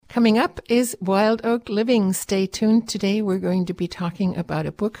Coming up is Wild Oak Living. Stay tuned. Today we're going to be talking about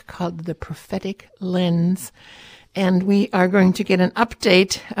a book called The Prophetic Lens. And we are going to get an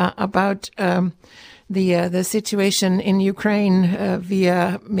update about the situation in Ukraine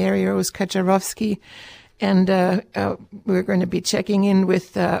via Mary-Rose Kacharovsky. And we're going to be checking in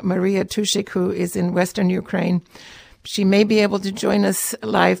with Maria Tushik, who is in Western Ukraine. She may be able to join us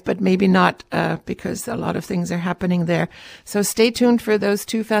live, but maybe not, because a lot of things are happening there. So stay tuned for those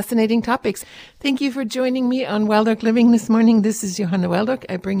two fascinating topics. Thank you for joining me on Wild Oak Living this morning. This is Johanna Wildok.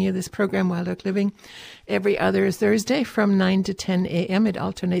 I bring you this program, Wild Oak Living, every other Thursday from 9 to 10 a.m. It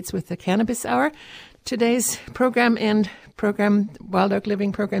alternates with the Cannabis Hour. Today's program and Wild Oak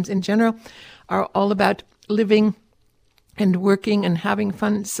Living programs in general are all about living and working and having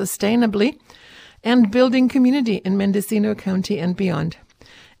fun sustainably and building community in Mendocino County and beyond.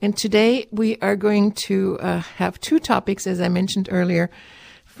 And today we are going to have two topics, as I mentioned earlier.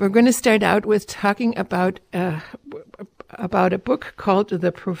 We're going to start out with talking about a book called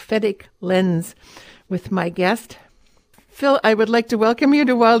The Prophetic Lens with my guest, Phil. I would like to welcome you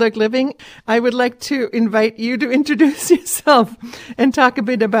to Wild Oak Living. I would like to invite you to introduce yourself and talk a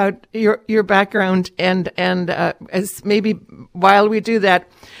bit about your background and as maybe while we do that,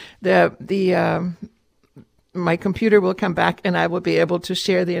 my computer will come back and I will be able to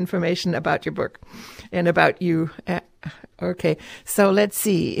share the information about your book and about you. Okay, so let's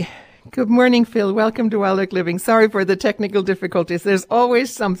see. Good morning, Phil. Welcome to Wild Oak Living. Sorry for the technical difficulties. There's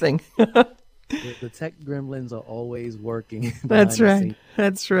always something. The tech gremlins are always working. That's right.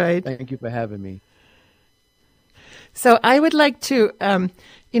 That's right. Thank you for having me. So I would like to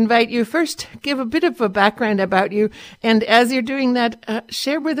invite you first, give a bit of a background about you. And as you're doing that,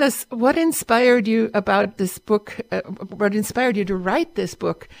 share with us what inspired you about this book, what inspired you to write this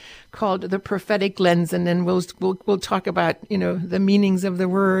book called The Prophetic Lens. And then we'll talk about, the meanings of the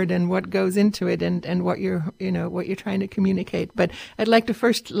word and what goes into it and what you're trying to communicate. But I'd like to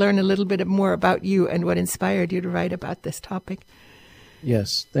first learn a little bit more about you and what inspired you to write about this topic.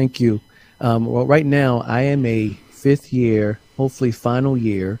 Yes, thank you. Well, right now I am a fifth year, hopefully final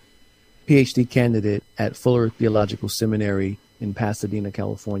year, PhD candidate at Fuller Theological Seminary in Pasadena,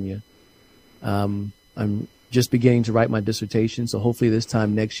 California. I'm just beginning to write my dissertation, so hopefully this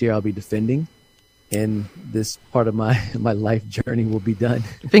time next year I'll be defending, and this part of my life journey will be done.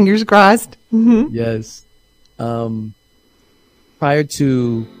 Fingers crossed. Mm-hmm. Yes. Prior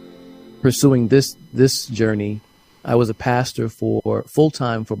to pursuing this journey, I was a pastor for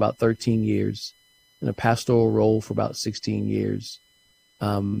full-time for about 13 years. In a pastoral role for about 16 years,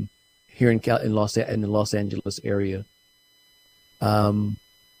 here in the Los Angeles area. I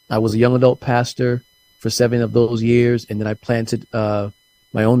was a young adult pastor for 7 of those years, and then I planted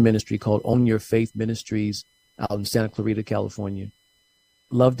my own ministry called Own Your Faith Ministries out in Santa Clarita, California.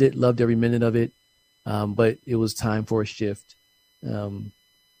 Loved it, loved every minute of it, but it was time for a shift. Some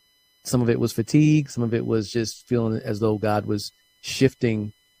of it was fatigue, some of it was just feeling as though God was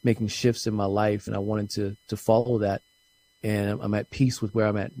making shifts in my life, and I wanted to follow that. And I'm at peace with where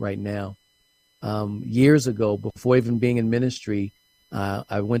I'm at right now. Years ago, before even being in ministry,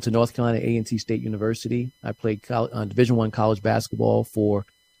 I went to North Carolina A&T State University. I played Division I college basketball for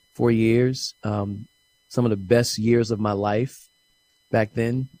 4 years. Some of the best years of my life back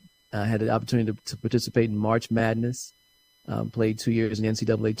then. I had the opportunity to participate in March Madness. Played 2 years in the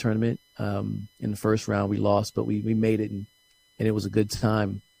NCAA tournament. In the first round, we lost, but we made it, and it was a good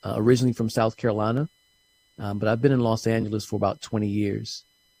time. Originally from South Carolina, but I've been in Los Angeles for about 20 years.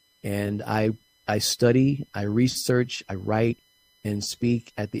 And I study, I research, I write, and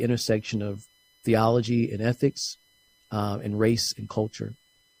speak at the intersection of theology and ethics, and race and culture.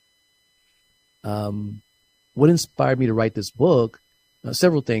 What inspired me to write this book?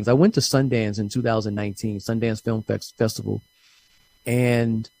 Several things. I went to Sundance in 2019, Sundance Film Festival,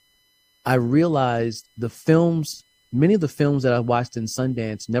 and I realized many of the films that I watched in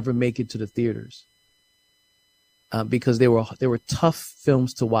Sundance never make it to the theaters because they were tough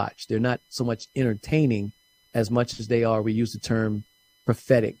films to watch. They're not so much entertaining as much as they are, we use the term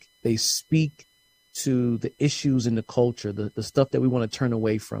prophetic. They speak to the issues in the culture, the stuff that we want to turn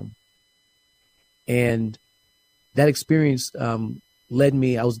away from. And that experience led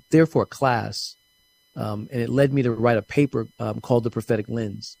me, I was there for a class, and it led me to write a paper called The Prophetic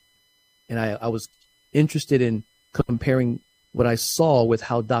Lens. And I was interested in comparing what I saw with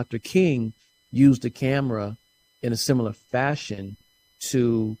how Dr. King used the camera in a similar fashion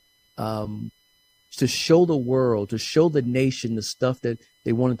to show the world, to show the nation the stuff that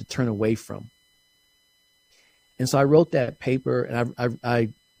they wanted to turn away from. And so I wrote that paper, and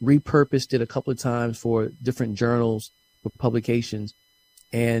I repurposed it a couple of times for different journals, for publications.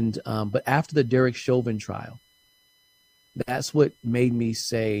 And but after the Derek Chauvin trial, that's what made me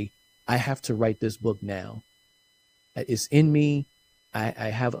say, I have to write this book now. It's in me. I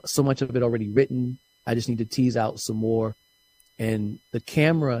have so much of it already written. I just need to tease out some more. And the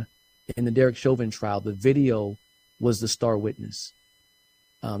camera in the Derek Chauvin trial, the video was the star witness.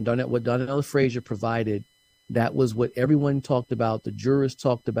 What Darnella Frazier provided, that was what everyone talked about. The jurors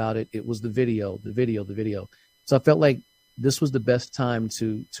talked about it. It was the video. So I felt like this was the best time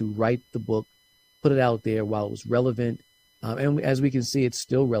to write the book, put it out there while it was relevant. And as we can see, it's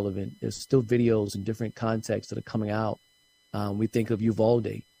still relevant. There's still videos in different contexts that are coming out. We think of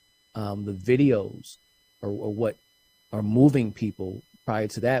Uvalde. The videos are what are moving people. Prior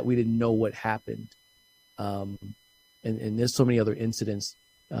to that, we didn't know what happened. And there's so many other incidents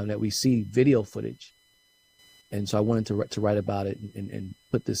that we see video footage. And so I wanted to write about it and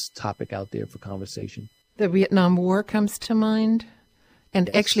put this topic out there for conversation. The Vietnam War comes to mind. And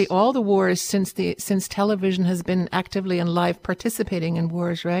Yes. actually all the wars since television has been actively and live participating in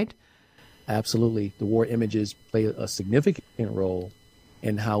wars, right? Absolutely. The war images play a significant role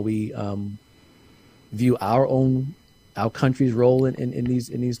in how we view our country's role in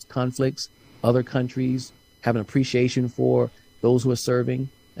these conflicts, other countries, have an appreciation for those who are serving.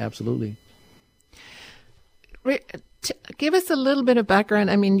 Absolutely. Give us a little bit of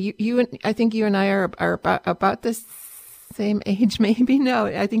background. I mean, I think you and I are about the same age, maybe. No,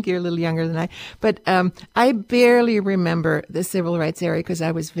 I think you're a little younger than I. But I barely remember the civil rights era because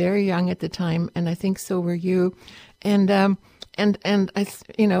I was very young at the time, and I think so were you. And I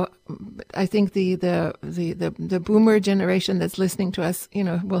think the boomer generation that's listening to us,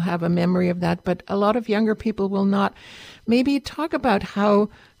 will have a memory of that, but a lot of younger people will not. Maybe talk about how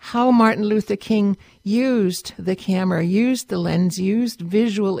Martin Luther King used the camera, used the lens, used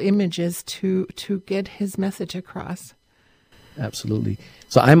visual images to get his message across. Absolutely.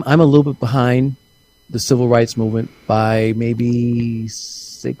 So I'm a little bit behind the civil rights movement by maybe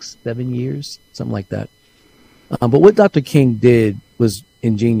 6-7 years, something like that. But what Dr. King did was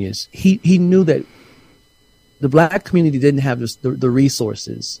ingenious. He knew that the Black community didn't have the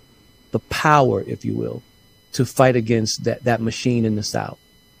resources, the power, if you will, to fight against that machine in the South.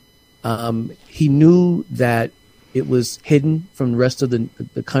 He knew that it was hidden from the rest of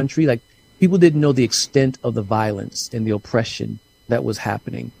the country. Like, people didn't know the extent of the violence and the oppression that was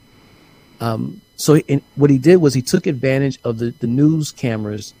happening. So what he did was he took advantage of the news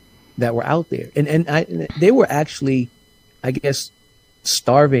cameras that were out there. And they were actually, I guess,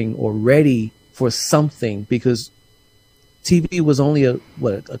 starving or ready for something, because TV was only a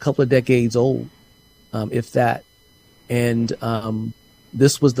couple of decades old, if that. And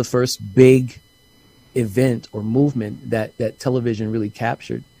this was the first big event or movement that television really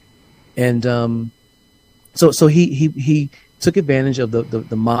captured. And so he took advantage of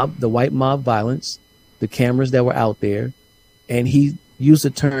the white mob violence, the cameras that were out there, and he used the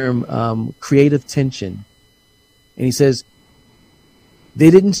term creative tension. And he says they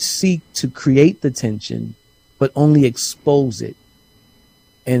didn't seek to create the tension, but only expose it,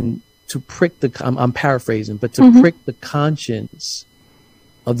 and to prick I'm paraphrasing, but to prick the conscience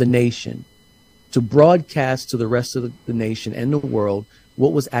of the nation, to broadcast to the rest of the nation and the world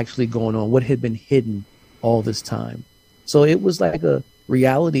what was actually going on, what had been hidden all this time. So it was like a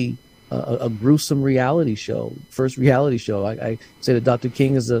reality, a gruesome reality show, first reality show. I say that Dr.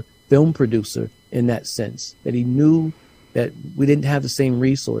 King is a film producer in that sense, that he knew that we didn't have the same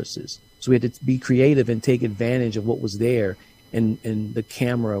resources. So we had to be creative and take advantage of what was there. And the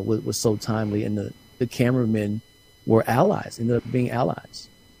camera was so timely, and the cameramen were allies, ended up being allies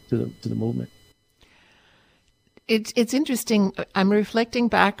to the movement. It's interesting. I'm reflecting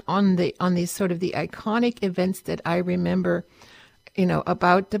back on these sort of the iconic events that I remember,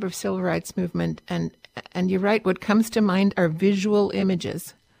 about the civil rights movement. And you're right. What comes to mind are visual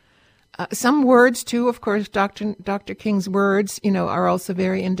images. Some words too, of course. Dr. King's words, are also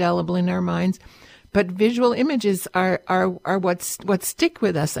very indelible in our minds. But visual images are what stick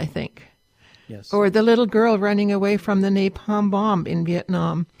with us, I think. Yes. Or the little girl running away from the napalm bomb in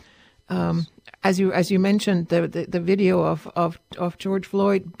Vietnam. As you mentioned, the video of George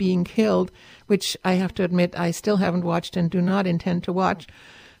Floyd being killed, which I have to admit I still haven't watched and do not intend to watch,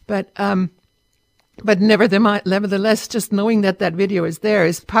 but nevertheless, just knowing that video is there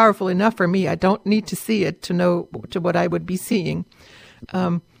is powerful enough for me. I don't need to see it to know to what I would be seeing.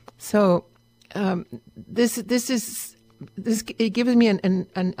 This it gives me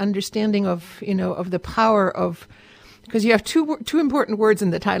an understanding of of the power of because you have two important words in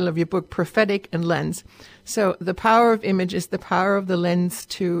the title of your book, prophetic and lens. So the power of image is the power of the lens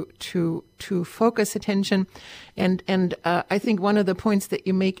to focus attention. And I think one of the points that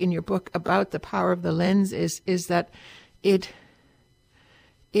you make in your book about the power of the lens is that it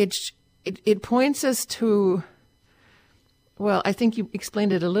points us to, well, I think you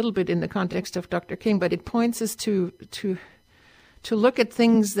explained it a little bit in the context of Dr. King, but it points us to look at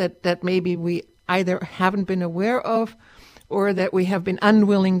things that maybe we either haven't been aware of or that we have been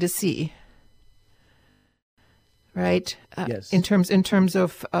unwilling to see. Right? Yes. In terms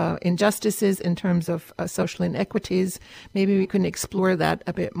of injustices, in terms of social inequities, maybe we can explore that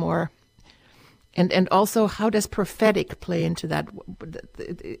a bit more. And also, how does prophetic play into that?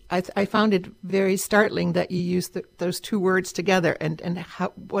 I found it very startling that you used those two words together. And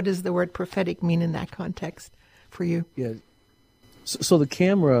what does the word prophetic mean in that context for you? Yeah. So the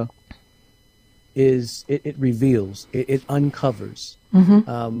camera it reveals, it uncovers.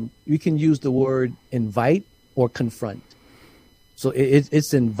 Mm-hmm. You can use the word invite or confront. So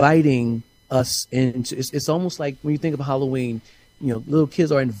it's inviting us into. It's almost like when you think of Halloween. Little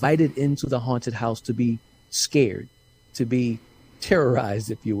kids are invited into the haunted house to be scared, to be terrorized,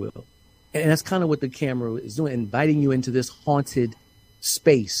 if you will. And that's kind of what the camera is doing, inviting you into this haunted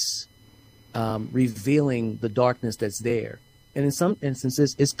space, revealing the darkness that's there. And in some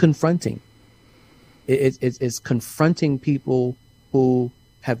instances, it's confronting. It's confronting people who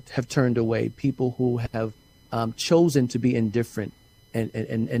have turned away, people who have chosen to be indifferent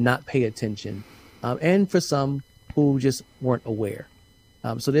and not pay attention. And for some, who just weren't aware.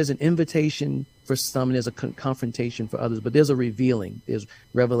 So there's an invitation for some, and there's a confrontation for others, but there's a revealing, there's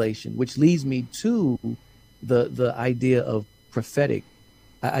revelation, which leads me to the idea of prophetic.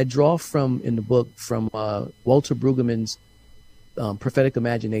 I draw in the book from Walter Brueggemann's prophetic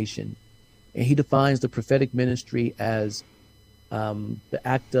imagination, and he defines the prophetic ministry as the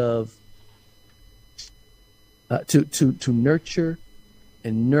act of to nurture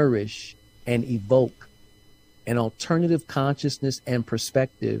and nourish and evoke an alternative consciousness and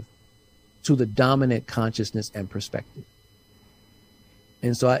perspective to the dominant consciousness and perspective.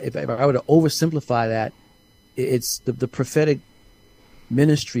 And so if I were to oversimplify that, it's the prophetic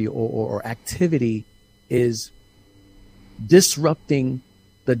ministry or activity is disrupting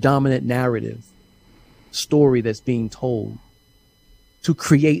the dominant narrative story that's being told to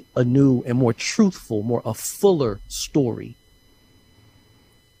create a new and more truthful, a fuller story.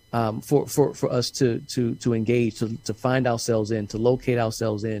 For us to engage, to find ourselves in, to locate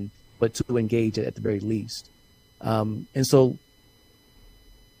ourselves in, but to engage at the very least. And so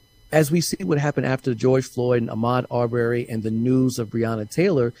as we see what happened after George Floyd and Ahmaud Arbery and the news of Breonna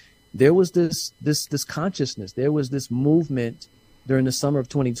Taylor, there was this consciousness, there was this movement during the summer of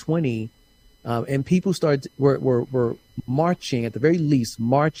 2020, and people were marching, at the very least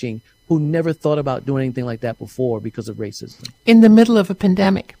marching, who never thought about doing anything like that before because of racism. In the middle of a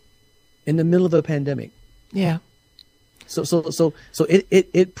pandemic. In the middle of a pandemic. Yeah. So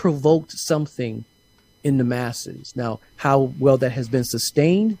it provoked something in the masses. Now, how well that has been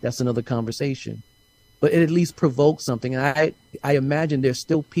sustained, that's another conversation. But it at least provoked something. And I imagine there's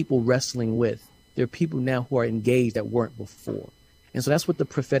still people wrestling with. There are people now who are engaged that weren't before. And so that's what the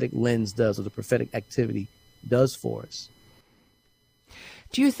prophetic lens does, or the prophetic activity does for us.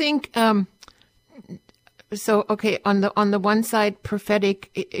 Do you think so? Okay, on the one side, prophetic,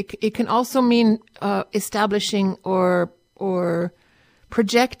 it can also mean establishing or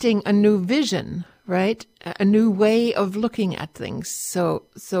projecting a new vision, right? A new way of looking at things. So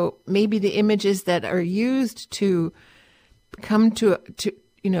maybe the images that are used to come to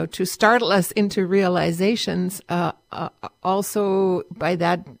startle us into realizations, also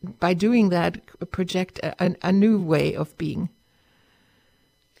by doing that, project a new way of being.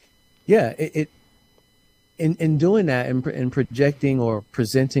 Yeah, in doing that and projecting or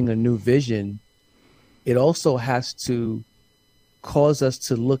presenting a new vision, it also has to cause us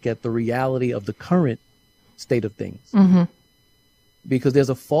to look at the reality of the current state of things. Mm-hmm. Because there's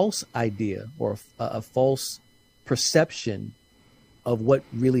a false idea or a false perception of what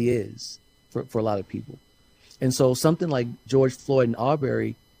really is for a lot of people. And so something like George Floyd and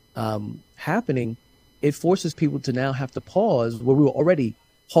Arbery happening, it forces people to now have to pause where we were already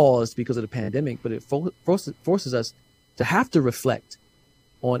paused because of the pandemic, but it forces us to have to reflect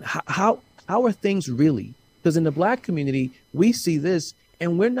on how are things really? Because in the Black community, we see this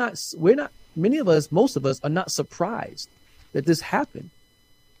and we're not, most of us are not surprised that this happened.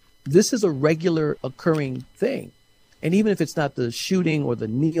 This is a regular occurring thing. And even if it's not the shooting or the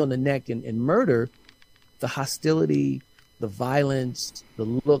knee on the neck and murder, the hostility, the violence, the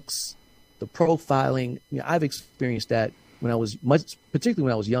looks, the profiling. I've experienced that particularly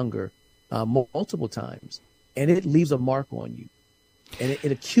when I was younger, multiple times, and it leaves a mark on you, and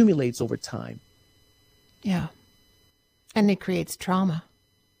it accumulates over time. Yeah, and it creates trauma.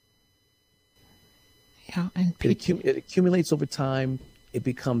 Yeah, and it accumulates over time. It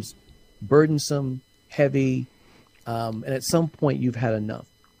becomes burdensome, heavy, and at some point you've had enough.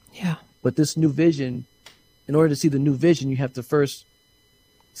 Yeah. But this new vision, in order to see the new vision, you have to first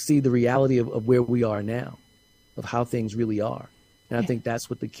see the reality of where we are now, of how things really are. And I think that's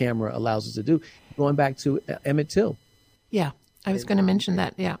what the camera allows us to do. Going back to Emmett Till. Yeah, I was going to mention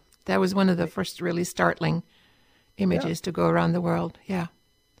that. Yeah, that was one of the first really startling images to go around the world. Yeah.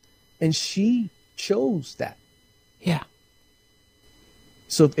 And she chose that. Yeah.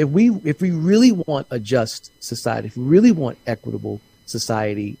 So if we really want a just society, if we really want equitable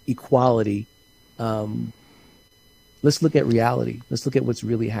society, equality, let's look at reality. Let's look at what's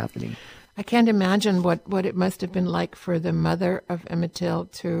really happening. I can't imagine what it must have been like for the mother of Emmett Till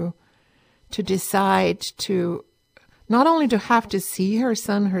to decide to not only to have to see her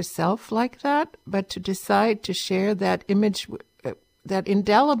son herself like that, but to decide to share that image, that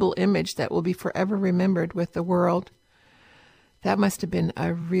indelible image that will be forever remembered with the world. That must have been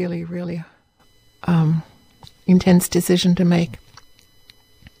a really, really intense decision to make.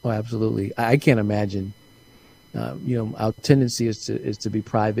 Oh, absolutely. I can't imagine. Our tendency is to be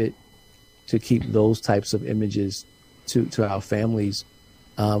private, to keep those types of images to our families.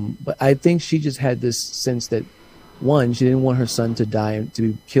 But I think she just had this sense that, one, she didn't want her son to die, to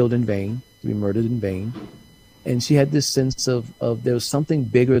be killed in vain, to be murdered in vain. And she had this sense of there was something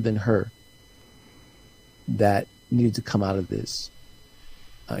bigger than her that needed to come out of this.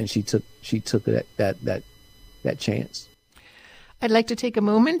 And she took that chance. I'd like to take a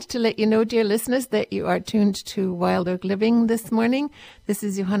moment to let you know, dear listeners, that you are tuned to Wild Oak Living this morning. This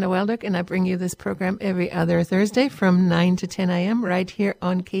is Johanna Wild Oak, and I bring you this program every other Thursday from 9 to 10 a.m. right here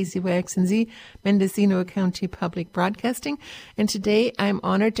on KZYX&Z, Mendocino County Public Broadcasting. And today I'm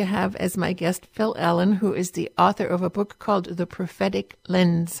honored to have as my guest Phil Allen, who is the author of a book called The Prophetic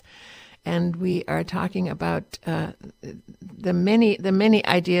Lens. And we are talking about the many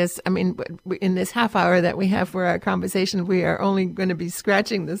ideas. I mean, in this half hour that we have for our conversation, we are only going to be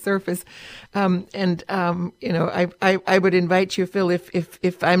scratching the surface. I would invite you, Phil,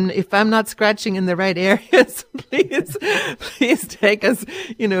 if I'm not scratching in the right areas, please take us,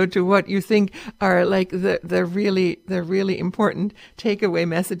 to what you think are like the really important takeaway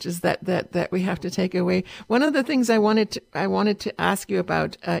messages that we have to take away. One of the things I wanted to ask you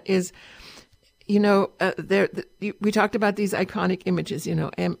about is, we talked about these iconic images,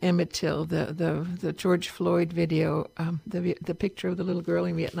 Emmett Till, the George Floyd video, the picture of the little girl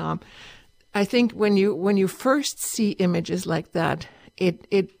in Vietnam. I think when you first see images like that,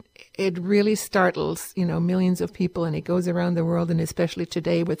 it really startles, millions of people, and it goes around the world. And especially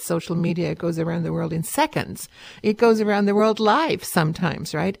today with social media, it goes around the world in seconds. It goes around the world live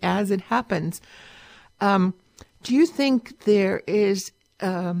sometimes, right? As it happens. Do you think there is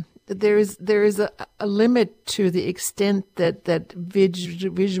a limit to the extent that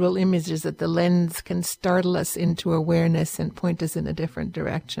visual images, that the lens can startle us into awareness and point us in a different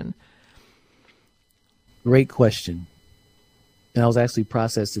direction? Great question. And I was actually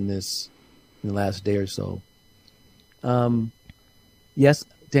processing this in the last day or so. Yes,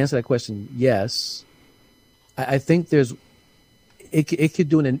 to answer that question, yes. I think it could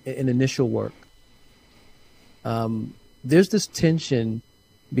do an initial work. There's this tension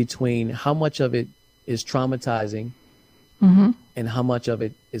between how much of it is traumatizing and how much of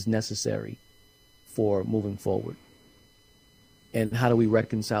it is necessary for moving forward. And how do we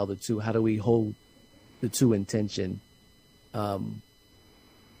reconcile the two? How do we hold the two in tension?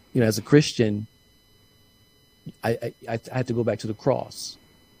 As a Christian, I had to go back to the cross,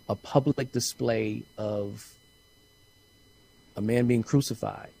 a public display of a man being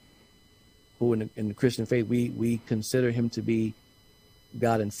crucified, who in the Christian faith, we consider him to be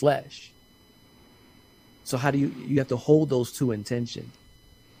God in flesh. So how do you have to hold those two in tension?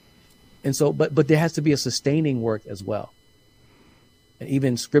 And so, but there has to be a sustaining work as well. And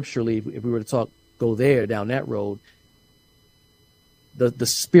even scripturally, if we were to go down that road, the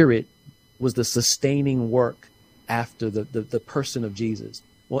Spirit was the sustaining work after the person of Jesus.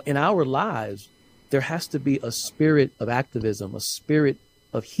 Well, in our lives, there has to be a spirit of activism, a spirit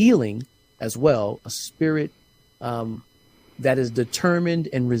of healing as well, a spirit that is determined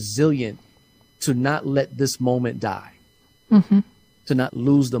and resilient to not let this moment die, to not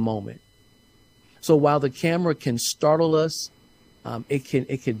lose the moment. So while the camera can startle us, it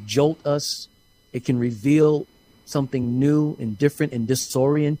can jolt us, it can reveal something new and different and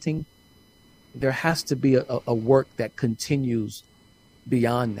disorienting. there has to be a work that continues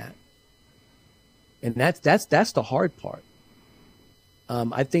beyond that. And that's the hard part.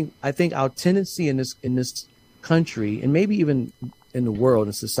 I think our tendency in this country, and maybe even in the world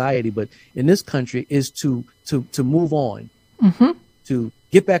and society, but in this country, is to move on, to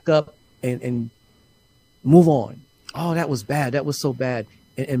get back up and move on. Oh, that was bad. That was so bad.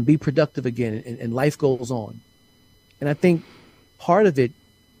 And be productive again. And life goes on. And I think part of it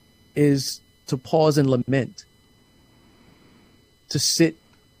is to pause and lament, to sit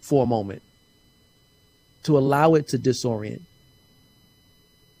for a moment, to allow it to disorient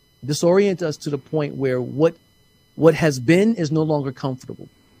us to the point where what has been is no longer comfortable.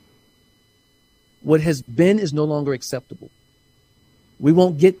 What has been is no longer acceptable. We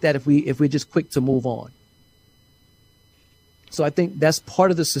won't get that if we're just quick to move on. So I think that's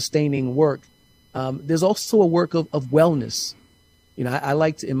part of the sustaining work. There's also a work of wellness. You know, I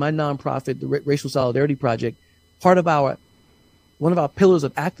like to, in my nonprofit, the Racial Solidarity Project, one of our pillars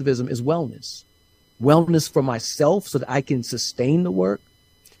of activism is wellness. Wellness for myself so that I can sustain the work.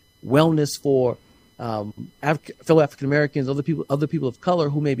 Wellness for fellow African Americans, other people of color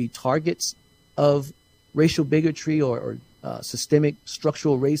who may be targets of racial bigotry or systemic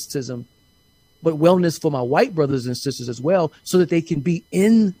structural racism, but wellness for my white brothers and sisters as well, so that they can be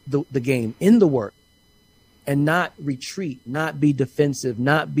in the game, in the work, and not retreat, not be defensive,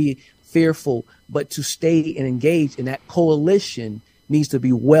 not be fearful, but to stay and engage. And that coalition needs to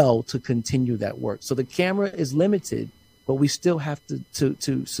be well to continue that work. So the camera is limited, but we still have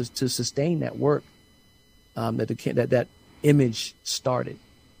to sustain that work that image started.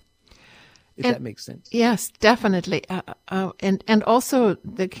 If that makes sense. Yes, definitely. And also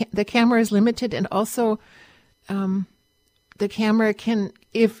the camera is limited, and also the camera can,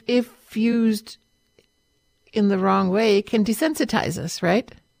 if used in the wrong way, can desensitize us,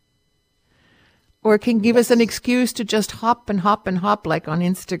 right? Or can give us an excuse to just hop and hop and hop, like on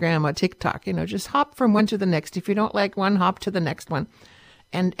Instagram or TikTok, just hop from one to the next. If you don't like one, hop to the next one.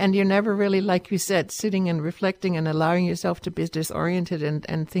 And you're never really, like you said, sitting and reflecting and allowing yourself to be disoriented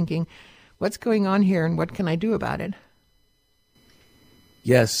and thinking, what's going on here and what can I do about it?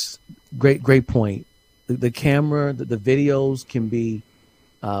 Yes, great point. The camera, the videos can be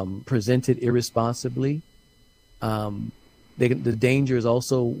presented irresponsibly. The danger is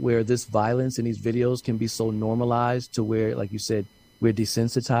also where this violence in these videos can be so normalized to where, like you said, we're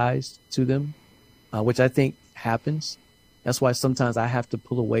desensitized to them, which I think happens. That's why sometimes I have to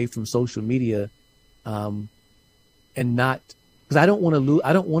pull away from social media, and not, because I don't want to lose.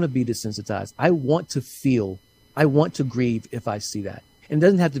 I don't want to be desensitized. I want to feel. I want to grieve if I see that. And it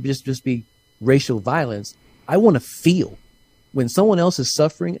doesn't have to just be racial violence. I want to feel when someone else is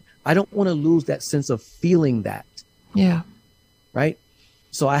suffering. I don't want to lose that sense of feeling that. Yeah. Right.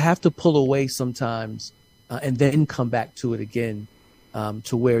 So I have to pull away sometimes, and then come back to it again,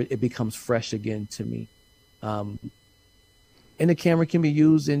 to where it becomes fresh again to me. And the camera can be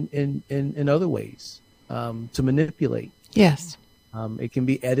used in other ways, to manipulate. Yes. It can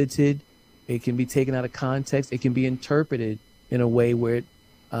be edited. It can be taken out of context. It can be interpreted in a way where it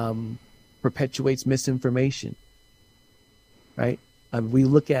perpetuates misinformation. Right. We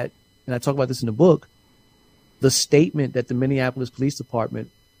look at, and I talk about this in the book, the statement that the Minneapolis Police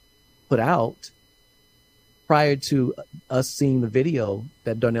Department put out prior to us seeing the video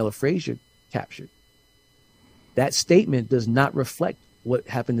that Darnella Frazier captured. That statement does not reflect what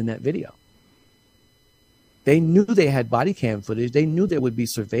happened in that video. They knew they had body cam footage. They knew there would be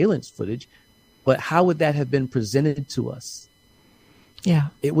surveillance footage, but how would that have been presented to us? Yeah.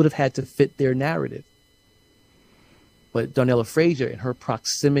 It would have had to fit their narrative. But Darnella Frazier and her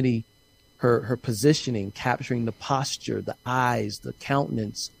proximity, her positioning, capturing the posture, the eyes, the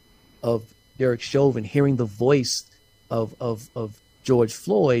countenance of Derek Chauvin, hearing the voice of George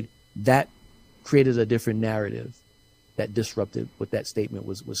Floyd, that created a different narrative that disrupted what that statement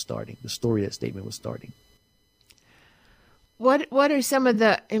was starting, the story that statement was starting. What are some of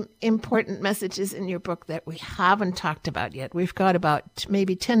the important messages in your book that we haven't talked about yet? We've got about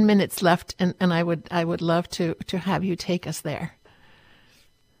maybe 10 minutes left, and I would love to have you take us there.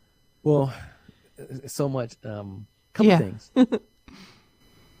 Well, so much. Couple things.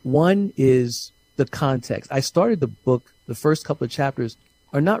 One is the context. I started the book, the first couple of chapters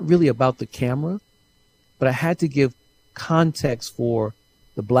are not really about the camera, but I had to give context for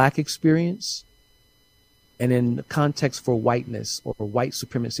the Black experience, and then the context for whiteness or white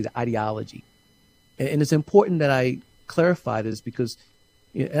supremacy, the ideology. And it's important that I clarify this because,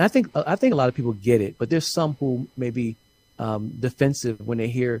 and I think a lot of people get it, but there's some who may be defensive when they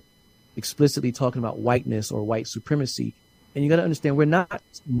hear explicitly talking about whiteness or white supremacy. And you got to understand, we're not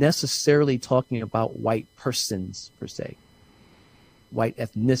necessarily talking about white persons per se, white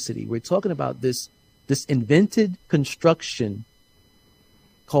ethnicity. We're talking about this invented construction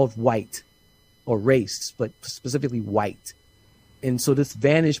called white or race, but specifically white. And so this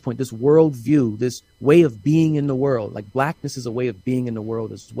vantage point, this worldview, this way of being in the world, like blackness is a way of being in the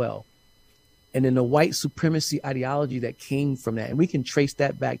world as well. And then the white supremacy ideology that came from that. And we can trace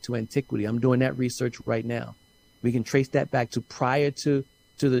that back to antiquity. I'm doing that research right now. We can trace that back to prior to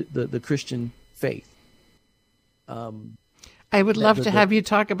the Christian faith. I would love to have you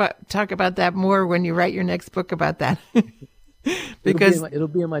talk about that more when you write your next book about that. Because it'll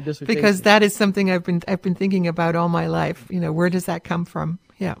be in my dissertation. Because that is something I've been thinking about all my life. You know, where does that come from?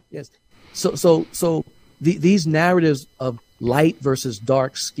 Yeah. Yes. So these narratives of light versus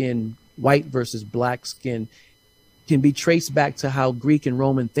dark skin, white versus black skin, can be traced back to how Greek and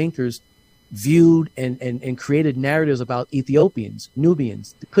Roman thinkers viewed and created narratives about Ethiopians,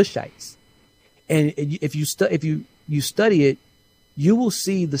 Nubians, the Cushites. And if you study it, you will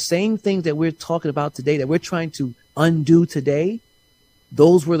see the same things that we're talking about today, that we're trying to undo today.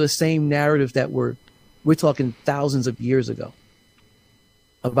 Those were the same narratives that we're talking thousands of years ago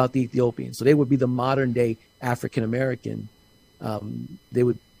about the Ethiopians. So they would be the modern day African American. They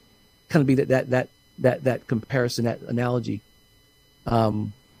would kind of be that comparison, that analogy,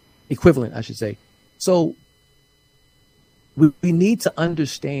 equivalent, I should say. So we need to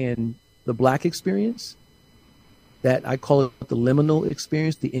understand the black experience, that I call it the liminal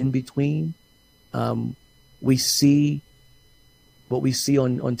experience, the in-between. We see what we see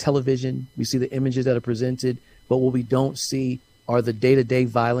on television. We see the images that are presented, but what we don't see are the day-to-day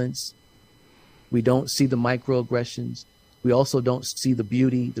violence. We don't see the microaggressions. We also don't see the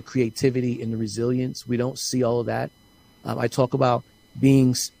beauty, the creativity, and the resilience. We don't see all of that. I talk about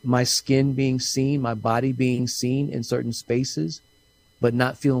my skin being seen, my body being seen in certain spaces, but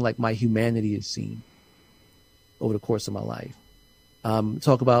not feeling like my humanity is seen over the course of my life.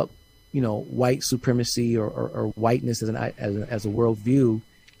 Talk about, white supremacy or whiteness as a worldview.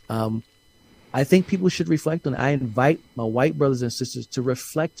 I think people should reflect on it. I invite my white brothers and sisters to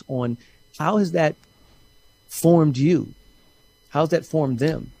reflect on how has that formed you? How's that formed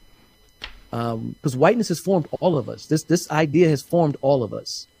them? Because whiteness has formed all of us. This idea has formed all of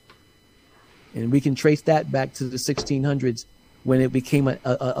us. And we can trace that back to the 1600s when it became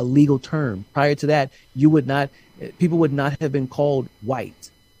a legal term. Prior to that, people would not have been called white.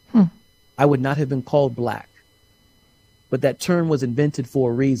 I would not have been called black. But that term was invented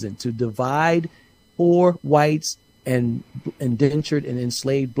for a reason, to divide poor whites and indentured and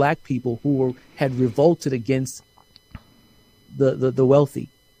enslaved black people who had revolted against the wealthy.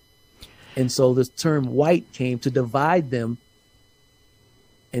 And so this term white came to divide them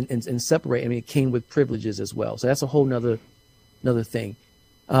and separate. I mean, it came with privileges as well. So that's a whole nother thing.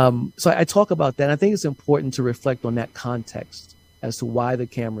 So I talk about that. And I think it's important to reflect on that context as to why the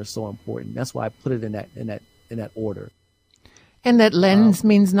camera is so important. That's why I put it in that order. And that lens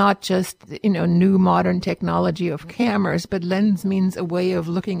means not just, new modern technology of cameras, but lens means a way of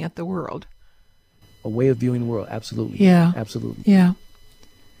looking at the world. A way of viewing the world. Absolutely. Yeah. Absolutely. Yeah.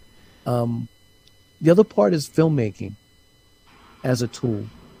 The other part is filmmaking as a tool.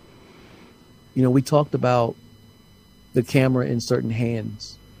 We talked about the camera in certain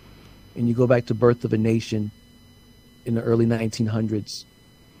hands, and you go back to Birth of a Nation in the early 1900s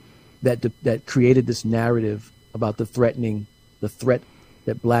that created this narrative about the threat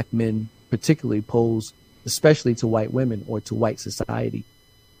that black men particularly pose, especially to white women or to white society,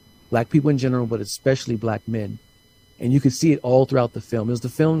 black people in general, but especially black men. And you could see it all throughout the film. The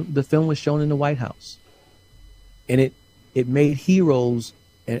film was shown in the White House, and it made heroes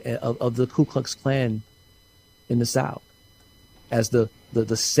of the Ku Klux Klan in the South as the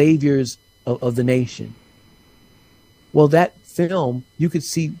saviors of the nation. Well, that film, you could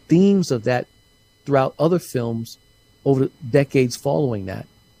see themes of that throughout other films over the decades following that.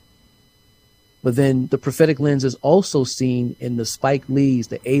 But then the prophetic lens is also seen in the Spike Lees,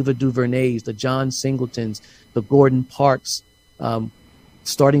 the Ava DuVernays, the John Singletons, the Gordon Parks,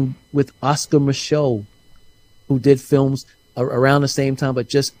 starting with Oscar Micheaux, who did films around the same time, but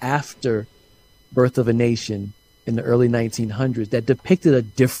just after Birth of a Nation in the early 1900s, that depicted a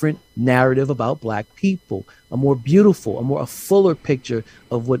different narrative about black people, a more beautiful, a fuller picture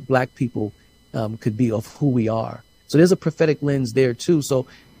of what black people could be, of who we are. So there's a prophetic lens there too. So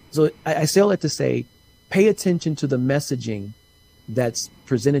I say all that to say, pay attention to the messaging that's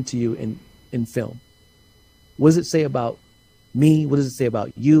presented to you in film. What does it say about me? What does it say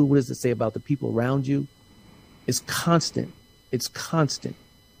about you? What does it say about the people around you? It's constant. It's constant.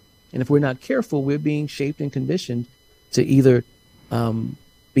 And if we're not careful, we're being shaped and conditioned to either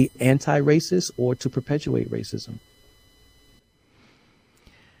be anti-racist or to perpetuate racism.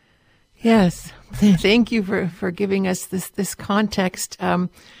 Yes, thank you for giving us this context.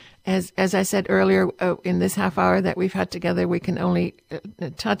 As I said earlier, in this half hour that we've had together, we can only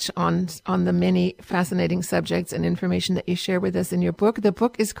touch on the many fascinating subjects and information that you share with us in your book. The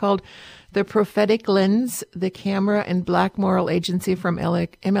book is called The Prophetic Lens: The Camera and Black Moral Agency from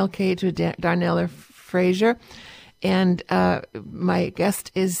MLK to Darnella Frazier. And my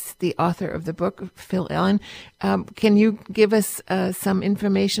guest is the author of the book, Phil Allen. Can you give us some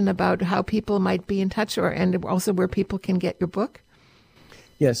information about how people might be in touch, and also where people can get your book?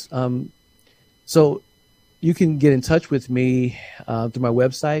 Yes. So you can get in touch with me through my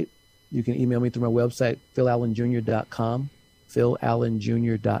website. You can email me through my website, philallenjr.com,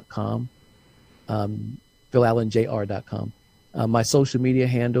 philallenjr.com, philallenjr.com. My social media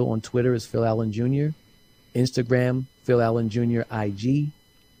handle on Twitter is Phil Allen Jr., Instagram, Phil Allen Jr. IG,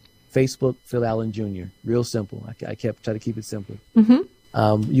 Facebook, Phil Allen Jr. Real simple. I kept trying to keep it simple.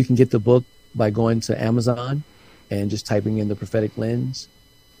 Mm-hmm. You can get the book by going to Amazon and just typing in The Prophetic Lens,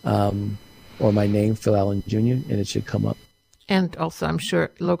 or my name, Phil Allen Jr., and it should come up. And also, I'm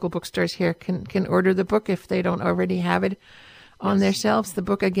sure local bookstores here can order the book if they don't already have it on their shelves. The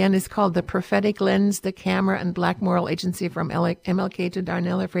book, again, is called The Prophetic Lens: The Camera and Black Moral Agency from MLK to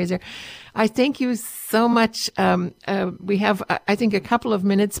Darnella Frazier. I thank you so much. We have, I think, a couple of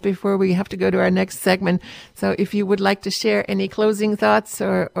minutes before we have to go to our next segment. So if you would like to share any closing thoughts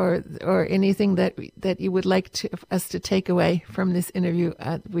or anything that you would like us to take away from this interview,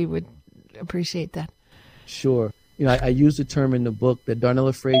 we would appreciate that. Sure. I use the term in the book that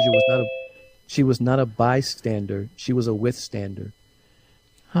Darnella Frazier was not a bystander. She was a withstander.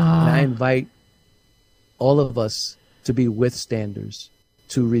 And I invite all of us to be withstanders,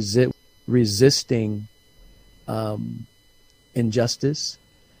 to resisting injustice,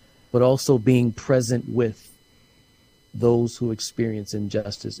 but also being present with those who experience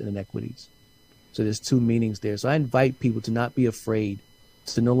injustice and inequities. So there's two meanings there. So I invite people to not be afraid,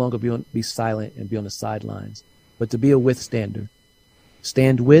 to no longer be silent and be on the sidelines, but to be a withstander.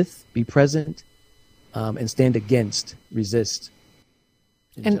 Stand with, be present, and stand against, resist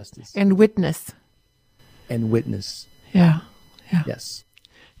injustice. And witness. And witness. Yeah. Yes.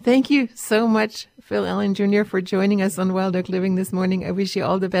 Thank you so much, Phil Allen Jr., for joining us on Wild Oak Living this morning. I wish you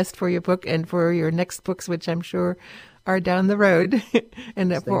all the best for your book and for your next books, which I'm sure are down the road,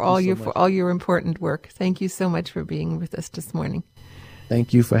 and for all your important work. Thank you so much for being with us this morning.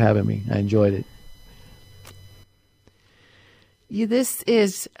 Thank you for having me. I enjoyed it. This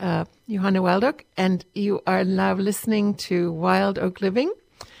is Johanna Wild Oak, and you are now listening to Wild Oak Living.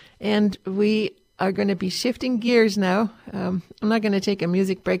 And we are going to be shifting gears now. I'm not going to take a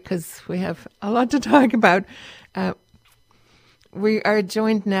music break because we have a lot to talk about. We are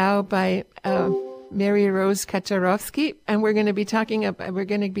joined now by Mary Rose Kaczorowski, and we're going to be getting an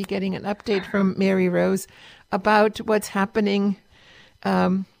update from Mary Rose about what's happening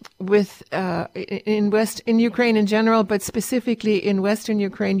in Ukraine in general, but specifically in Western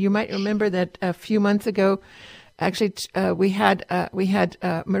Ukraine. You might remember that a few months ago, actually, we had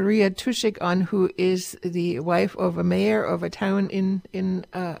Maria Tushik on, who is the wife of a mayor of a town in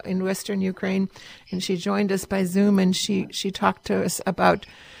Western Ukraine, and she joined us by Zoom, and she talked to us about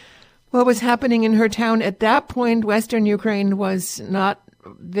what was happening in her town. At that point, Western Ukraine was not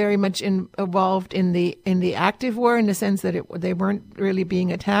very much involved in the active war, in the sense that they weren't really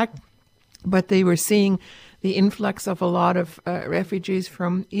being attacked, but they were seeing the influx of a lot of refugees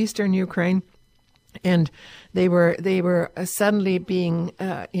from Eastern Ukraine, and they were suddenly being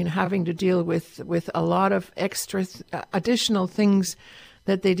having to deal with a lot of extra additional things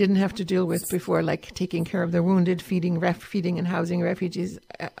that they didn't have to deal with before, like taking care of the wounded, feeding and housing refugees,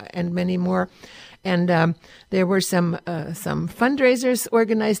 and many more. And there were some fundraisers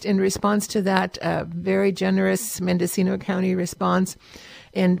organized in response to that, very generous Mendocino County response.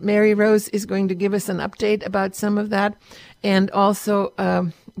 And Mary Rose is going to give us an update about some of that, and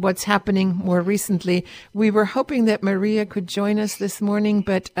also what's happening more recently. We were hoping that Maria could join us this morning,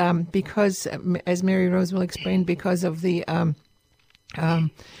 but because, as Mary Rose will explain, because of the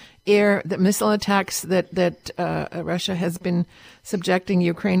the missile attacks that Russia has been subjecting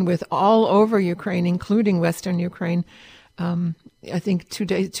Ukraine with all over Ukraine, including Western Ukraine. I think two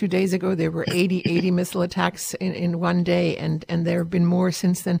days ago there were 80 missile attacks in one day, and there have been more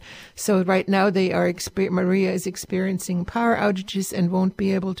since then. So right now Maria is experiencing power outages and won't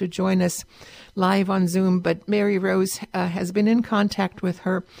be able to join us live on Zoom. But Mary Rose has been in contact with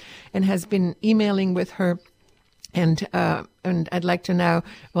her and has been emailing with her And I'd like to now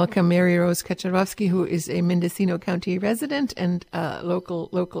welcome Mary Rose Kaczorowski, who is a Mendocino County resident and local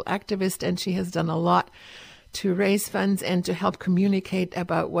activist, and she has done a lot to raise funds and to help communicate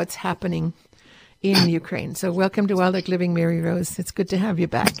about what's happening in Ukraine. So welcome to Wild Oak Living, Mary Rose. It's good to have you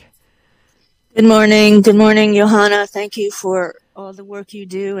back. Good morning. Good morning, Johanna. Thank you for all the work you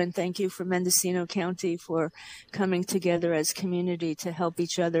do, and thank you for Mendocino County for coming together as community to help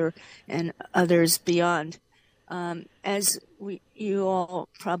each other and others beyond. You all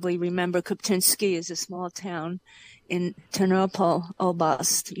probably remember, Kupchinsky is a small town in Ternopil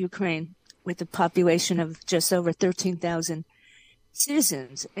Oblast, Ukraine, with a population of just over 13,000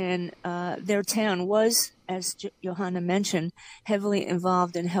 citizens. And their town was, as Johanna mentioned, heavily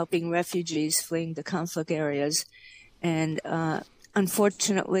involved in helping refugees fleeing the conflict areas. And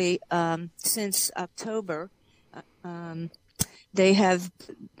unfortunately, since October,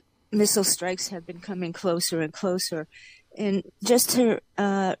 missile strikes have been coming closer and closer. And just to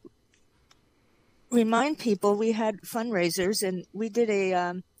remind people, we had fundraisers, and we did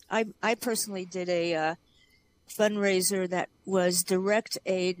I personally did a fundraiser that was direct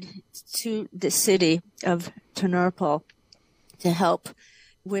aid to the city of Ternopil to help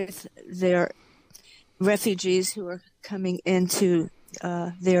with their refugees who are coming into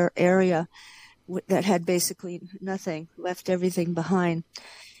their area that had basically nothing, left everything behind.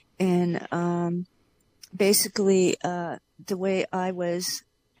 And basically, the way I was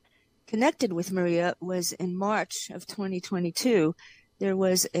connected with Maria was in March of 2022. There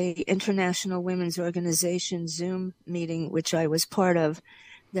was a International Women's Organization Zoom meeting, which I was part of,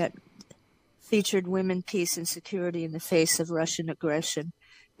 that featured women, peace, and security in the face of Russian aggression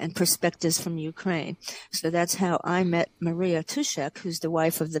and perspectives from Ukraine. So that's how I met Maria Tushek, who's the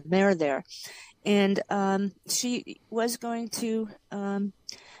wife of the mayor there. And she was going to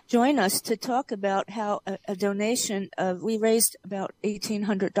join us to talk about how a donation we raised about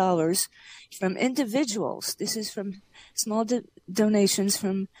 $1,800 from individuals. This is from small donations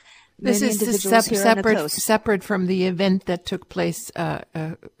from many individuals here on the coast. Separate from the event that took place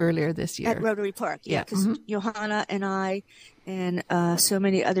earlier this year. At Rotary Park, yeah, because Johanna and I and so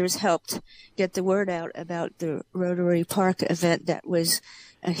many others helped get the word out about the Rotary Park event that was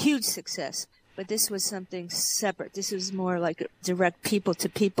a huge success. But this was something separate. This was more like a direct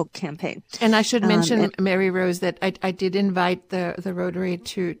people-to-people campaign. And I should mention, Mary Rose, that I did invite the Rotary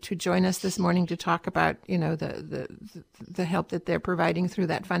to join us this morning to talk about, the help that they're providing through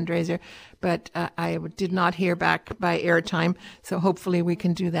that fundraiser. But I did not hear back by airtime, so hopefully we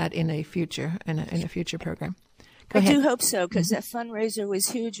can do that in a future program. Go ahead. I do hope so, because that fundraiser was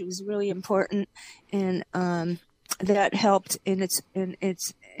huge. It was really important, and that helped in its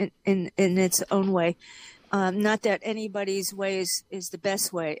own way. Not that anybody's way is the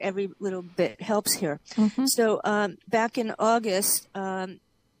best way. Every little bit helps here. Mm-hmm. So back in August, I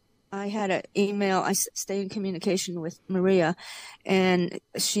had an email. I stay in communication with Maria, and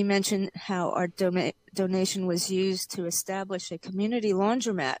she mentioned how our donation was used to establish a community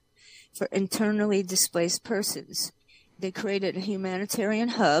laundromat for internally displaced persons. They created a humanitarian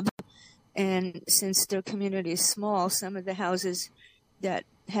hub. And since their community is small, some of the houses that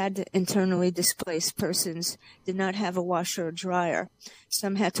had internally displaced persons did not have a washer or dryer.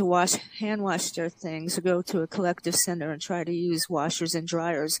 Some had to hand wash their things or go to a collective center and try to use washers and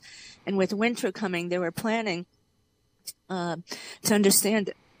dryers. And with winter coming, they were planning to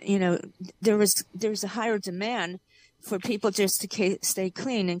understand, there was a higher demand for people just to stay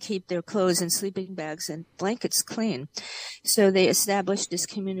clean and keep their clothes and sleeping bags and blankets clean. So they established this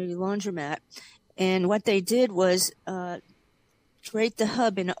community laundromat. And what they did was create the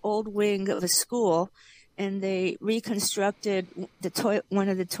hub in an old wing of a school, and they reconstructed one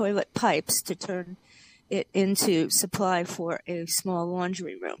of the toilet pipes to turn it into supply for a small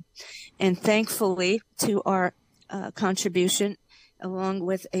laundry room. And thankfully, to our contribution, along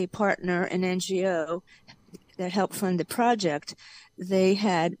with a partner, an NGO, that helped fund the project, they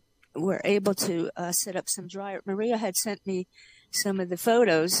were able to set up some dryer. Maria had sent me some of the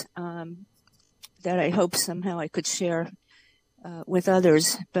photos that I hope somehow I could share with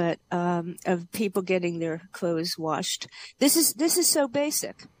others, but of people getting their clothes washed. This is so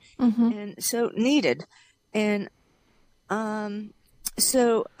basic and so needed. And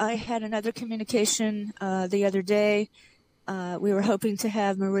so I had another communication the other day. We were hoping to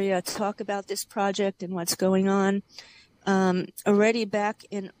have Maria talk about this project and what's going on. Already back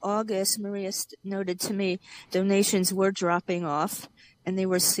in August, Maria noted to me donations were dropping off, and they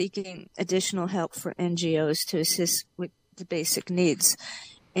were seeking additional help for NGOs to assist with the basic needs.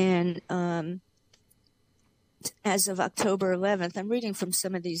 And as of October 11th, I'm reading from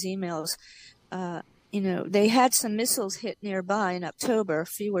some of these emails, they had some missiles hit nearby in October. A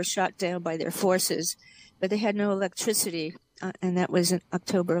few were shot down by their forces, but they had no electricity, and that was on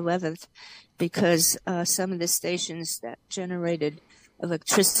October 11th, because some of the stations that generated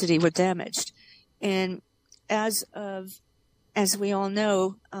electricity were damaged. And as we all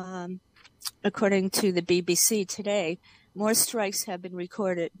know, according to the BBC today, more strikes have been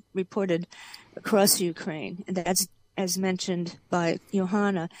reported across Ukraine, and that's, as mentioned by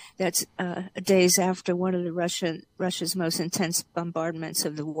Johanna, that's days after one of Russia's most intense bombardments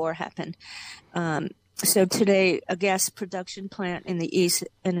of the war happened. So today, a gas production plant in the east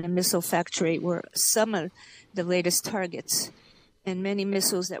and a missile factory were some of the latest targets. And many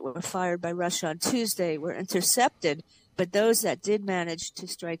missiles that were fired by Russia on Tuesday were intercepted, but those that did manage to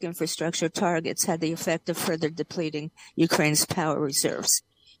strike infrastructure targets had the effect of further depleting Ukraine's power reserves.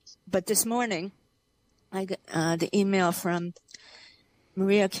 But this morning, I got the email from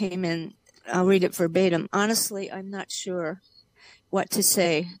Maria came in. I'll read it verbatim. Honestly, I'm not sure what to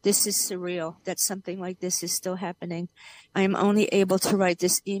say. This is surreal that something like this is still happening. I am only able to write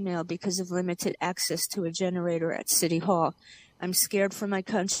this email because of limited access to a generator at City Hall. I'm scared for my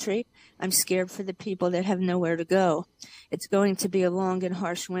country. I'm scared for the people that have nowhere to go. It's going to be a long and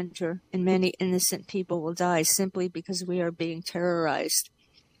harsh winter, and many innocent people will die simply because we are being terrorized.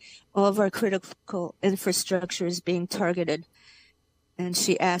 All of our critical infrastructure is being targeted. And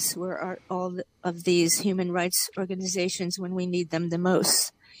she asks, where are all of these human rights organizations when we need them the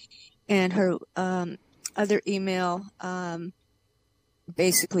most? And her other email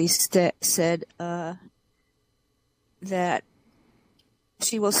basically said that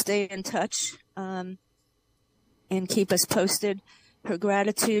she will stay in touch and keep us posted. Her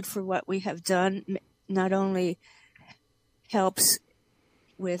gratitude for what we have done not only helps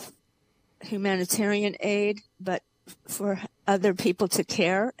with humanitarian aid, but for other people to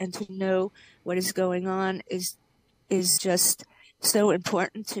care and to know what is going on is just so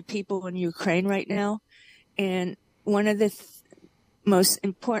important to people in Ukraine right now. And one of the most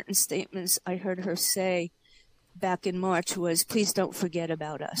important statements I heard her say back in March was, please don't forget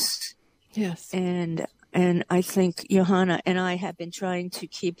about us. Yes. And I think Johanna and I have been trying to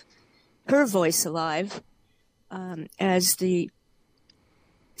keep her voice alive as the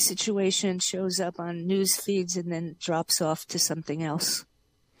situation shows up on news feeds and then drops off to something else.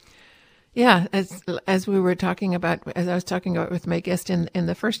 Yeah, as we were talking about, as I was talking about with my guest in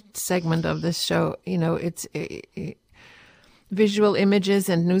the first segment of this show, it's visual images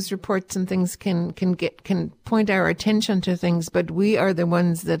and news reports and things can point our attention to things, but we are the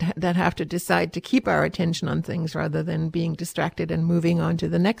ones that have to decide to keep our attention on things rather than being distracted and moving on to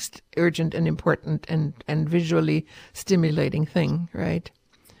the next urgent and important and visually stimulating thing, right?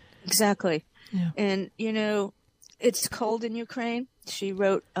 Exactly. Yeah. And, it's cold in Ukraine. She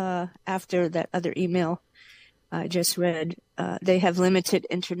wrote after that other email I just read, they have limited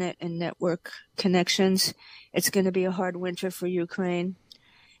internet and network connections. It's going to be a hard winter for Ukraine.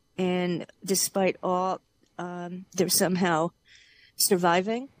 And despite all, they're somehow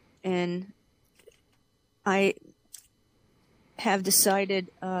surviving. And I have decided,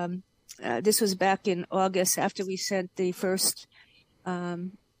 this was back in August after we sent the first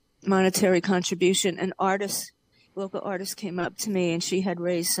monetary contribution. An local artist came up to me, and she had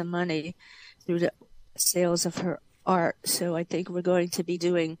raised some money through the sales of her art. So I think we're going to be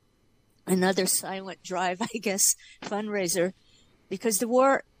doing another silent drive, I guess, fundraiser, because the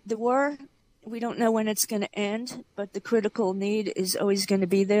war, we don't know when it's going to end, but the critical need is always going to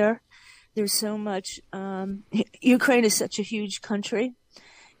be there. There's so much, Ukraine is such a huge country.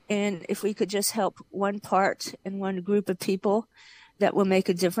 And if we could just help one part and one group of people, that will make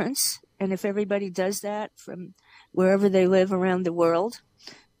a difference. And if everybody does that from wherever they live around the world,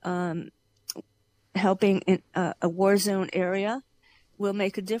 helping in a war zone area will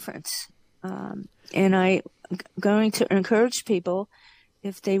make a difference. And I'm going to encourage people,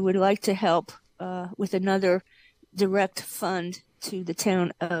 if they would like to help with another direct fund to the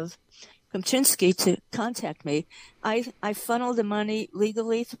town of Komchinsky, to contact me. I funnel the money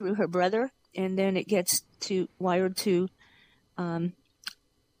legally through her brother, and then it gets wired to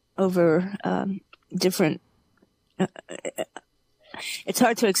over different. It's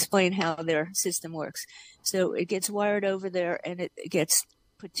hard to explain how their system works. So it gets wired over there, and it gets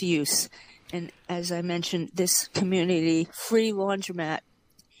put to use. And as I mentioned, this community free laundromat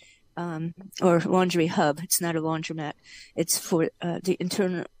or laundry hub. It's not a laundromat. It's for the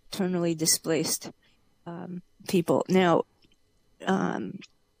internally displaced people. Now,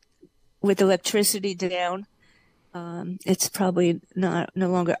 with electricity down, it's probably no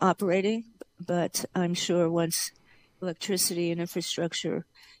longer operating, but I'm sure once electricity and infrastructure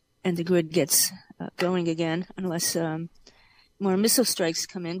and the grid gets going again unless more missile strikes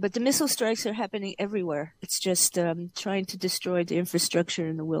come in. But the missile strikes are happening everywhere. It's just trying to destroy the infrastructure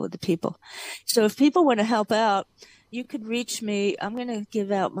and the will of the people. So if people want to help out, you could reach me. I'm going to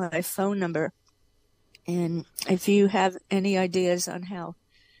give out my phone number. And if you have any ideas on how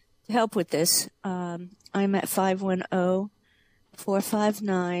to help with this, I'm at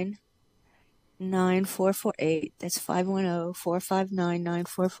 510-459-9448. That's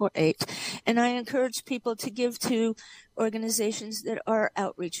 510-459-9448. And I encourage people to give to organizations that are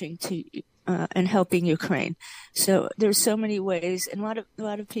outreaching to and helping Ukraine. So there's so many ways, and a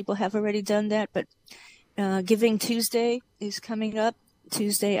lot of people have already done that. But Giving Tuesday is coming up,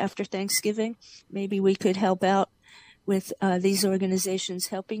 Tuesday after Thanksgiving. Maybe we could help out with these organizations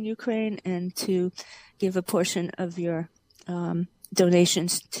helping Ukraine, and to give a portion of your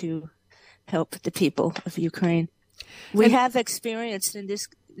donations to help the people of Ukraine. We have experienced in this,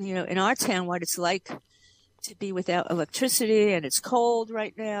 in our town, what it's like to be without electricity, and it's cold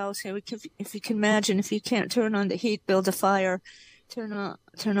right now. So if you can imagine, if you can't turn on the heat, build a fire, turn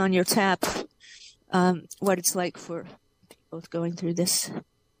on your tap, what it's like for people going through this.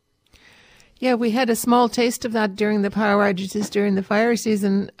 Yeah, we had a small taste of that during the power outages during the fire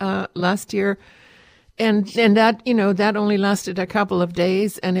season last year. And that, that only lasted a couple of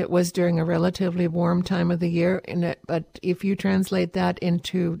days, and it was during a relatively warm time of the year. But if you translate that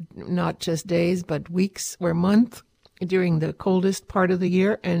into not just days, but weeks or months during the coldest part of the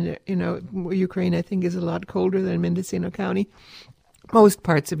year, and, Ukraine, I think, is a lot colder than Mendocino County, most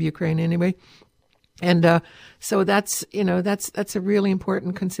parts of Ukraine anyway. And so that's a really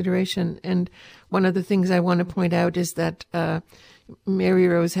important consideration. And one of the things I want to point out is that Mary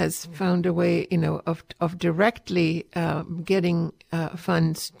Rose has found a way, of directly getting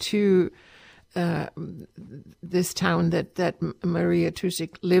funds to this town that Maria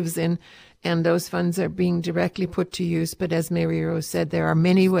Tushik lives in, and those funds are being directly put to use. But as Mary Rose said, there are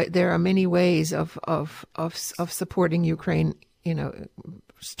many ways of supporting Ukraine.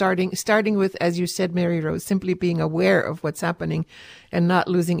 Starting with, as you said, Mary Rose, simply being aware of what's happening, and not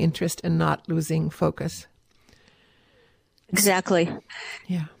losing interest and not losing focus. Exactly.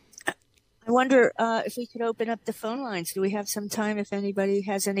 Yeah. I wonder if we could open up the phone lines. Do we have some time if anybody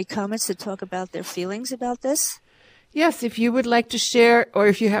has any comments to talk about their feelings about this? Yes, if you would like to share, or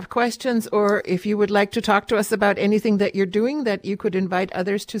if you have questions, or if you would like to talk to us about anything that you're doing that you could invite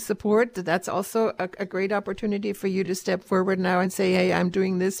others to support, that's also a great opportunity for you to step forward now and say, hey, I'm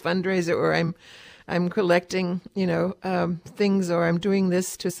doing this fundraiser, or I'm collecting, things, or I'm doing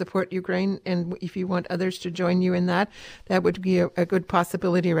this to support Ukraine. And if you want others to join you in that would be a good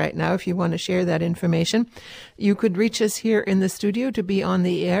possibility right now. If you want to share that information, you could reach us here in the studio to be on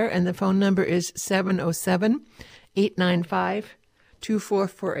the air. And the phone number is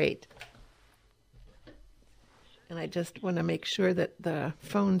 707-895-2448. And I just want to make sure that the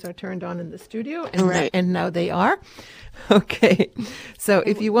phones are turned on in the studio, and now they are. Okay. So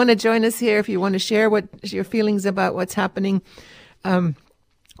if you want to join us here, if you want to share what your feelings about what's happening,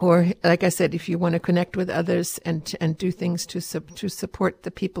 or like I said, if you want to connect with others and do things to support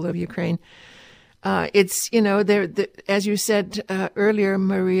the people of Ukraine, it's, as you said earlier,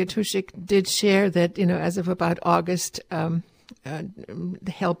 Maria Tushik did share that, as of about August,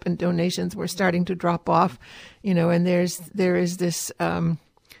 the help and donations were starting to drop off, and there's this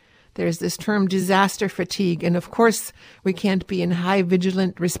term disaster fatigue. And of course, we can't be in high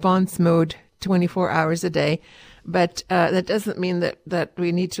vigilant response mode 24 hours a day, but that doesn't mean that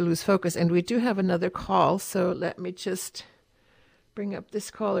we need to lose focus. And we do have another call, so let me just bring up this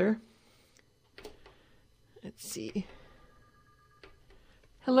caller. Let's see.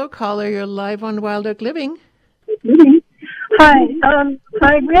 Hello, caller. You're live on Wild Oak Living. Hi.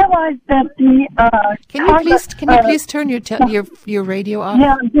 I realized that the Can you please turn your radio off?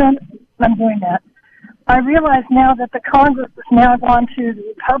 Yeah, I'm doing that. I realize now that the Congress has now gone to the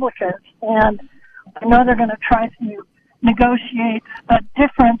Republicans, and I know they're going to try to negotiate a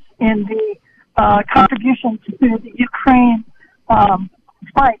difference in the contributions to the Ukraine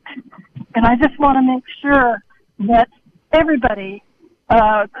fight. And I just want to make sure that everybody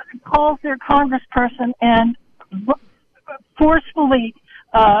calls their congressperson and forcefully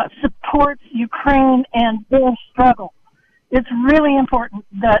supports Ukraine and their struggle. It's really important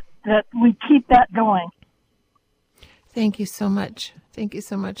that we keep that going. Thank you so much. Thank you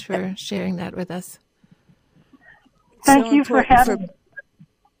so much for sharing that with us. Thank you for having me.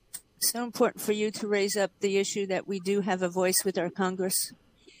 So important for you to raise up the issue that we do have a voice with our Congress,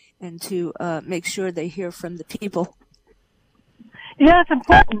 and to make sure they hear from the people. Yeah, it's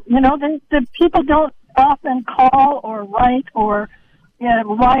important. The people don't often call or write or,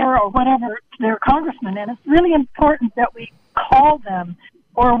 wire or whatever to their congressman. And it's really important that we call them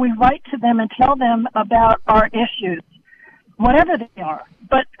or we write to them and tell them about our issues, whatever they are,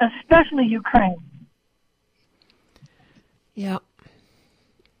 but especially Ukraine. Yeah.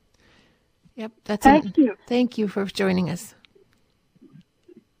 Yep. Thank you. Thank you for joining us.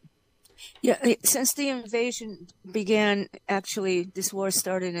 Yeah, since the invasion began, actually, this war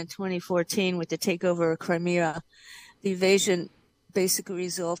started in 2014 with the takeover of Crimea. The invasion basically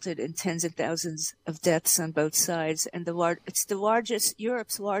resulted in tens of thousands of deaths on both sides, and it's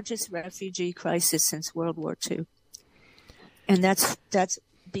Europe's largest refugee crisis since World War II, and that's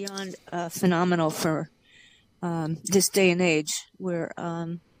beyond phenomenal for this day and age, where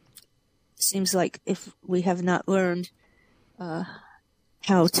it seems like if we have not learned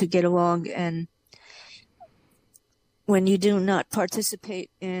how to get along, and when you do not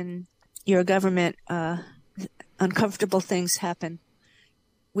participate in your government, uncomfortable things happen.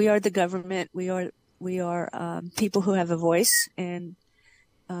 We are the government. We are people who have a voice, and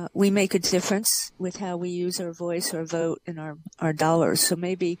we make a difference with how we use our voice, our vote, and our dollars. So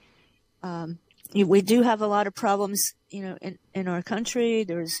maybe we do have a lot of problems, in our country.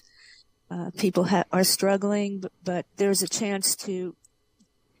 There's people are struggling, but there's a chance to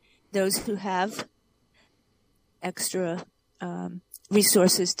those who have extra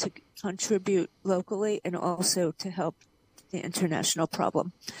resources to contribute locally and also to help the international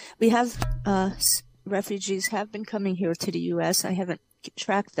problem. We have refugees have been coming here to the U.S. I haven't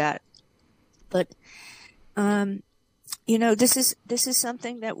tracked that, but this is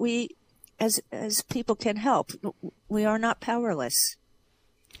something that we as people can help. We are not powerless.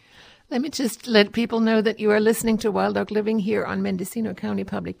 Let me just let people know that you are listening to Wild Oak Living here on Mendocino County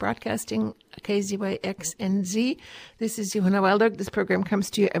Public Broadcasting, KZYX-NZ. This is Johanna Wild Oak. This program comes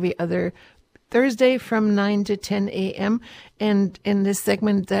to you every other Thursday from 9 to 10 a.m. And in this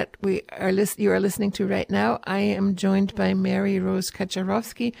segment that you are listening to right now, I am joined by Mary Rose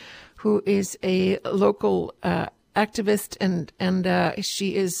Kaczorowski, who is a local activist, and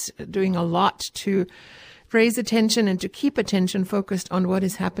she is doing a lot to raise attention and to keep attention focused on what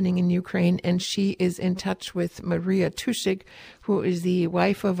is happening in Ukraine. And she is in touch with Maria Tushik, who is the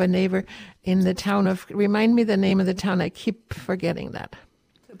wife of a neighbor in the town of, remind me the name of the town. I keep forgetting that.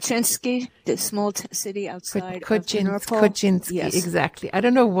 Kupchinsky, the small city outside of Ternopil. Kupchinsky, yes. Exactly. I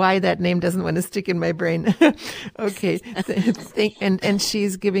don't know why that name doesn't want to stick in my brain. Okay. And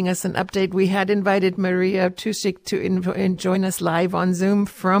she's giving us an update. We had invited Maria Tushik to join us live on Zoom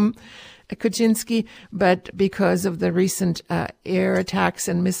from Kuczynski, but because of the recent air attacks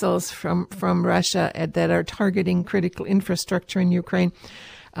and missiles from Russia that are targeting critical infrastructure in Ukraine,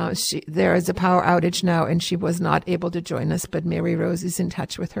 there is a power outage now, and she was not able to join us. But Mary Rose is in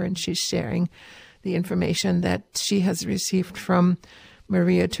touch with her, and she's sharing the information that she has received from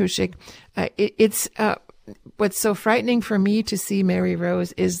Maria Tushik. It's what's so frightening for me to see, Mary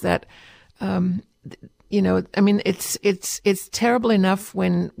Rose, is that it's terrible enough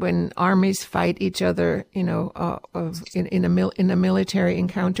when armies fight each other, in a military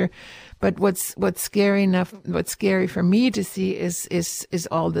encounter. But what's scary for me to see is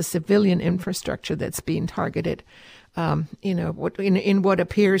all the civilian infrastructure that's being targeted. In what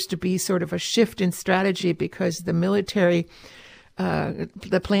appears to be sort of a shift in strategy, because the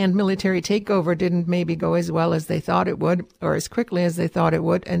planned military takeover didn't maybe go as well as they thought it would, or as quickly as they thought it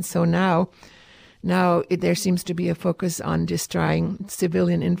would, and so now there seems to be a focus on destroying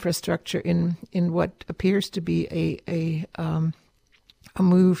civilian infrastructure in what appears to be a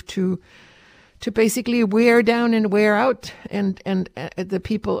move to basically wear down and wear out and the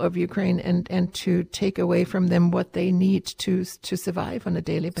people of Ukraine and to take away from them what they need to survive on a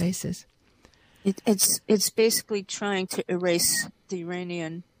daily basis. It's basically trying to erase the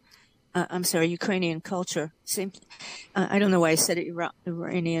Ukrainian culture. I don't know why I said it,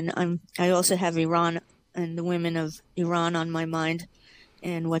 Iranian. I also have Iran and the women of Iran on my mind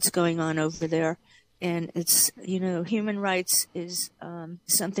and what's going on over there. And it's, human rights is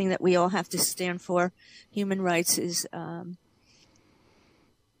something that we all have to stand for. Human rights is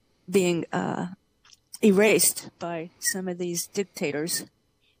being erased by some of these dictators.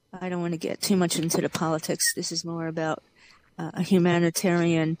 I don't want to get too much into the politics. This is more about a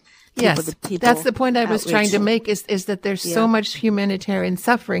humanitarian. Yes, that's the point I was trying to make, is that there's so much humanitarian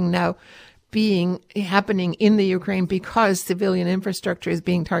suffering now happening in the Ukraine because civilian infrastructure is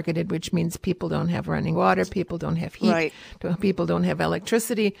being targeted, which means people don't have running water, people don't have heat, right. People don't have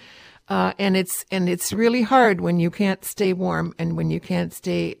electricity, and it's really hard when you can't stay warm and when you can't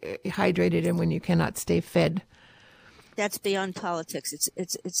stay hydrated and when you cannot stay fed. That's beyond politics.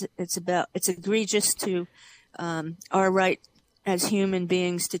 It's egregious to our right as human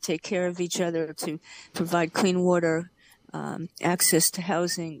beings to take care of each other, to provide clean water, access to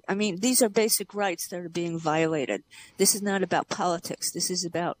housing. I mean, these are basic rights that are being violated. This is not about politics. This is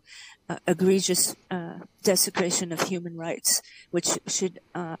about egregious desecration of human rights, which should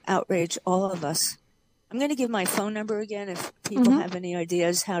outrage all of us. I'm going to give my phone number again if people have any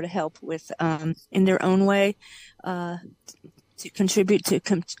ideas how to help with, in their own way, to contribute to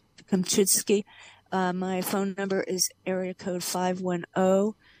Kamchatsky. My phone number is area code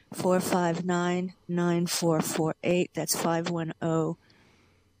 510-459-9448. That's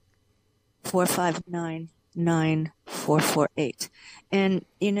 510-459-9448. And,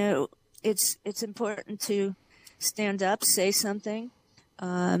 you know, it's important to stand up, say something.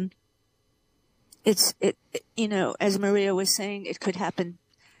 You know, as Maria was saying, it could happen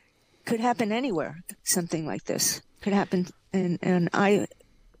anywhere. Something like this could happen. And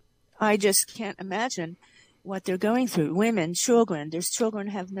I just can't imagine what they're going through. Women, children. There's children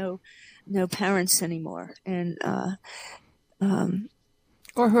who have no parents anymore, and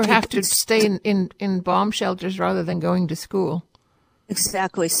or who have to stay in bomb shelters rather than going to school.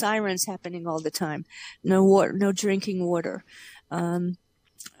 Exactly, sirens happening all the time. No water, no drinking water, in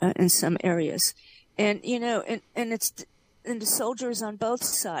some areas, and you know, and the soldiers on both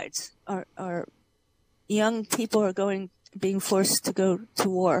sides are young people are being forced to go to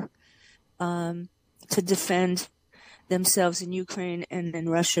war. To defend themselves in Ukraine, and in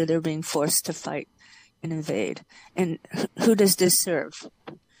Russia, they're being forced to fight and invade. And who does this serve?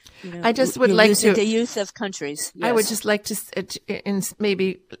 You know, I just would like to the youth of countries. Yes. I would just like to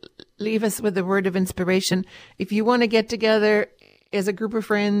maybe leave us with a word of inspiration. If you want to get together as a group of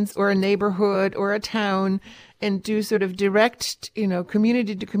friends or a neighborhood or a town and do sort of direct, you know,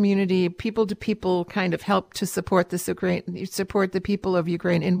 community to community, people to people kind of help to support support the people of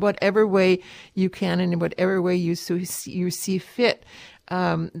Ukraine in whatever way you can and in whatever way you see fit.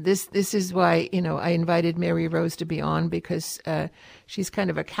 This is why, you know, I invited Mary Rose to be on, because she's kind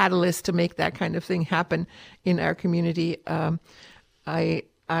of a catalyst to make that kind of thing happen in our community.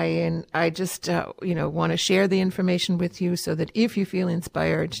 I just, you know, want to share the information with you so that if you feel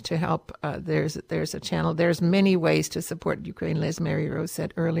inspired to help, there's a channel. There's many ways to support Ukraine, as Mary Rose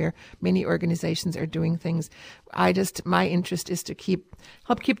said earlier. Many organizations are doing things. My interest is to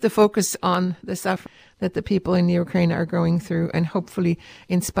help keep the focus on the suffering that the people in Ukraine are going through, and hopefully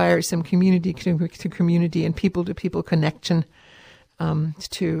inspire some community to community and people to people connection,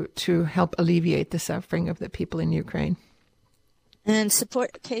 to help alleviate the suffering of the people in Ukraine. And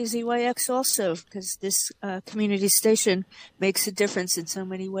support KZYX also, because this community station makes a difference in so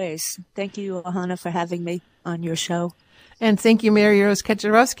many ways. Thank you, Ohana, for having me on your show. And thank you, Mary Rose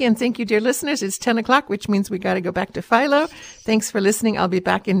Kaczorowski. And thank you, dear listeners. It's 10 o'clock, which means we got to go back to Philo. Thanks for listening. I'll be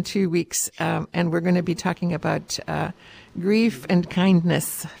back in 2 weeks. And we're going to be talking about grief and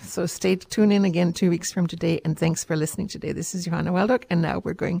kindness. So tune in again 2 weeks from today. And thanks for listening today. This is Johanna Weldock. And now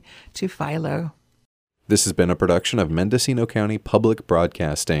we're going to Philo. This has been a production of Mendocino County Public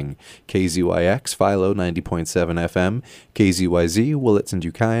Broadcasting, KZYX Philo 90.7 FM, KZYZ Willits and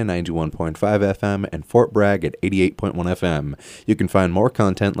Ukiah 91.5 FM, and Fort Bragg at 88.1 FM. You can find more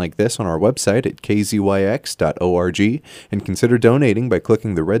content like this on our website at kzyx.org, and consider donating by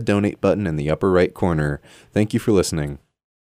clicking the red donate button in the upper right corner. Thank you for listening.